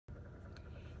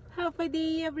Have a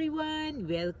day everyone!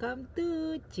 Welcome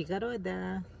to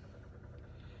Chikaroda.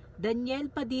 Daniel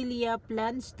Padilla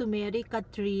plans to marry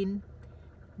Kathryn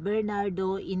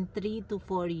Bernardo in 3 to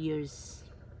 4 years.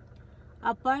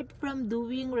 Apart from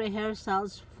doing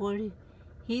rehearsals for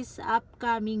his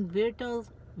upcoming virtual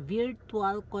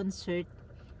concert,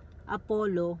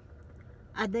 Apollo,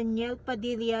 a Daniel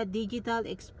Padilla digital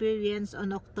experience on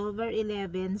October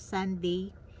 11, Sunday,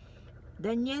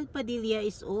 Daniel Padilla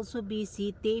is also busy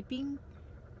taping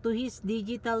to his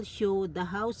digital show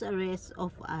The House Arrest of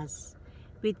Us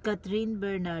with Kathryn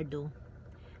Bernardo.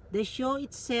 The show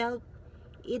itself,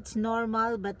 it's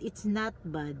normal but it's not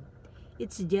bad.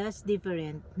 It's just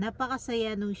different.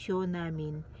 Napakasaya nung show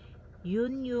namin.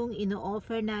 Yun yung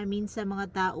ino-offer namin sa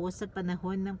mga tao sa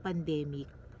panahon ng pandemic.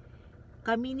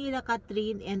 Kami nila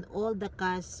Kathryn and all the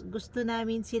cast, gusto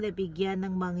namin sila bigyan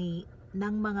ng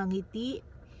mga ngiti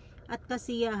at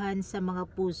kasiyahan sa mga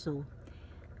puso.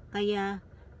 Kaya,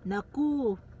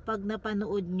 naku, pag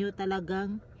napanood nyo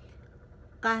talagang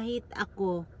kahit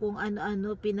ako kung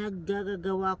ano-ano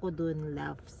pinaggagawa ko dun,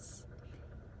 laughs.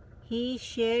 He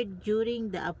shared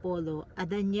during the Apollo, a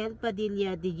Daniel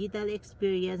Padilla digital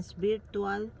experience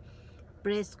virtual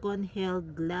press con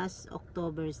held last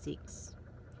October 6.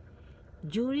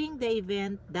 During the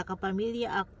event, the kapamilya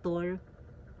actor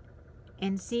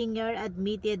and singer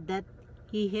admitted that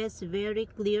he has very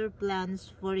clear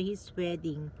plans for his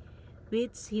wedding,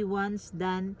 which he wants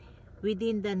done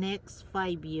within the next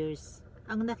 5 years.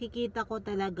 Ang nakikita ko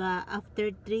talaga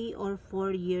after 3 or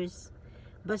 4 years,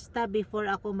 basta before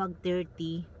ako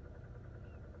mag-30,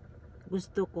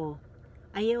 gusto ko.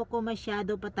 Ayaw ko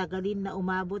masyado patagalin na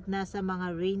umabot na sa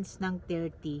mga range ng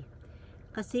 30.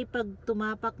 Kasi pag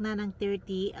tumapak na ng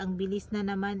 30, ang bilis na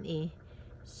naman eh.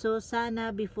 So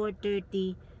sana before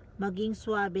 30, maging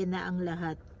swabe na ang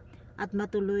lahat at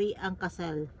matuloy ang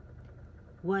kasal.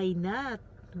 Why not?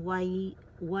 Why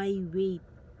wait?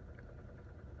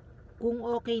 Kung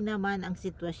okay naman ang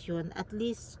sitwasyon, at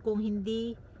least kung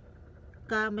hindi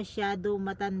ka masyado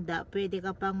matanda, pwede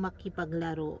ka pang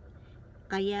makipaglaro.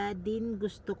 Kaya din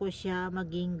gusto ko siya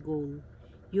maging goal.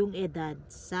 Yung edad,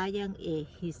 sayang eh,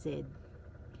 he said.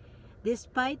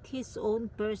 Despite his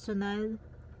own personal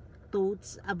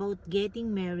thoughts about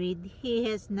getting married, he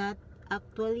has not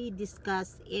actually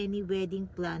discussed any wedding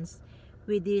plans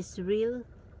with his real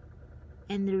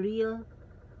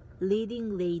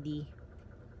leading lady.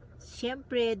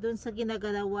 Siyempre, dun sa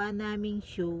ginagawa naming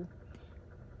show,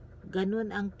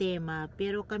 ganun ang tema,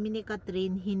 pero kami ni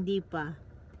Kathryn hindi pa.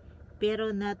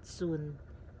 Pero not soon.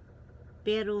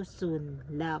 Pero soon,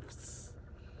 laughs.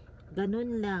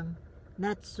 Ganun lang,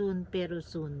 not soon pero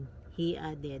soon, he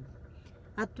added.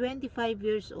 At 25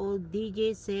 years old,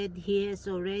 DJ said he is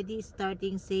already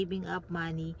starting saving up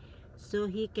money so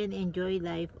he can enjoy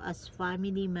life as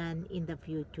family man in the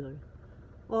future.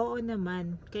 Oo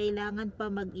naman, kailangan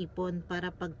pa mag-ipon para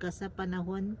pagka sa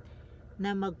panahon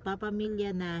na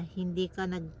magpapamilya na hindi ka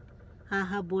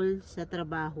naghahabol sa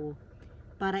trabaho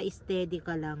para steady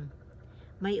ka lang.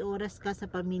 May oras ka sa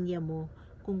pamilya mo,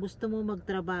 kung gusto mo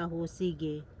magtrabaho,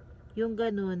 sige. Yung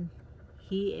ganun,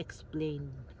 he explained.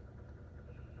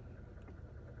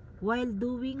 While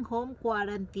doing home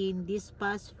quarantine these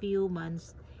past few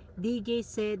months, DJ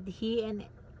said he and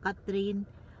Kathryn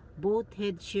both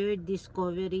had shared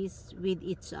discoveries with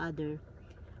each other.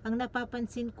 Ang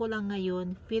napapansin ko lang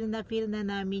ngayon, feel na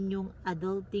namin yung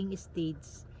adulting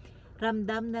stage.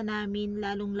 Ramdam na namin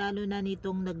lalong-lalo na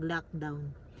nitong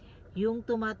nag-lockdown. Yung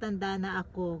tumatanda na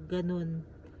ako, ganun,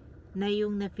 na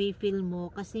yung nafe-feel mo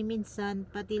kasi minsan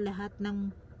pati lahat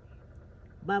ng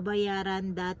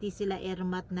babayaran, dati sila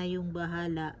ermat na yung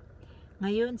bahala.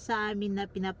 Ngayon sa amin na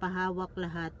pinapahawak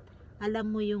lahat, alam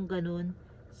mo yung ganun.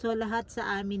 So lahat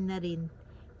sa amin na rin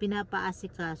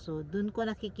pinapaasikaso. Dun ko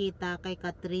nakikita kay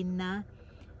Kathryn na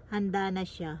handa na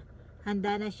siya.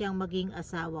 Handa na siyang maging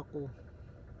asawa ko.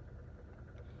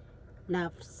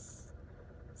 Laughs.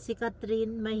 Si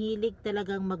Kathryn mahilig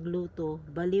talagang magluto.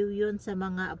 Baliw yun sa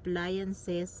mga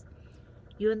appliances.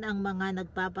 Yun ang mga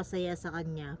nagpapasaya sa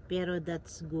kanya, pero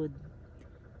that's good.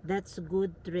 That's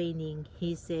good training,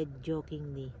 he said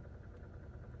jokingly.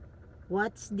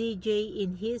 Watch DJ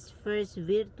in his first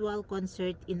virtual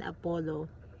concert in Apollo,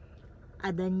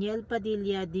 a Daniel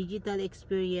Padilla digital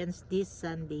experience this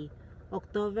Sunday,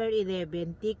 October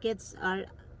 11. Tickets are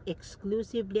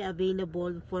exclusively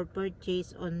available for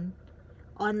purchase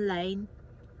online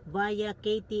via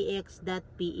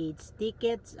ktx.ph.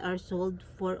 Tickets are sold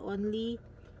for only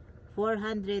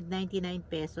 499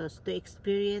 pesos to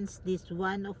experience this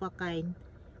one-of-a-kind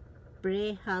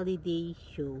pre-holiday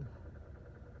show.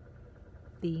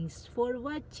 Thanks for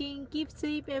watching. Keep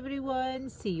safe everyone.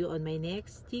 See you on my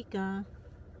next chika.